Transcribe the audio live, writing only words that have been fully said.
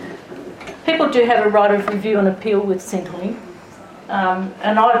do have a right of review and appeal with Centrelink.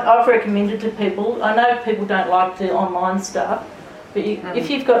 And I've recommended to people, I know people don't like the online stuff, but if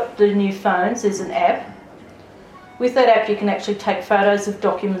you've got the new phones, there's an app. With that app you can actually take photos of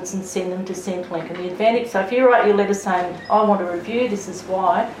documents and send them to Centrelink. And the advantage, so if you write your letter saying, I want a review, this is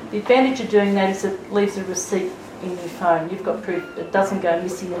why, the advantage of doing that is it leaves a receipt in your phone. You've got proof, it doesn't go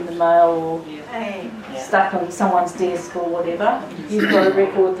missing in the mail or stuck on someone's desk or whatever. You've got a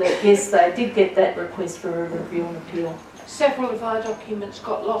record that, yes, they did get that request for a review and appeal. Several of our documents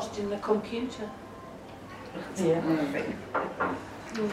got lost in the computer. Yeah.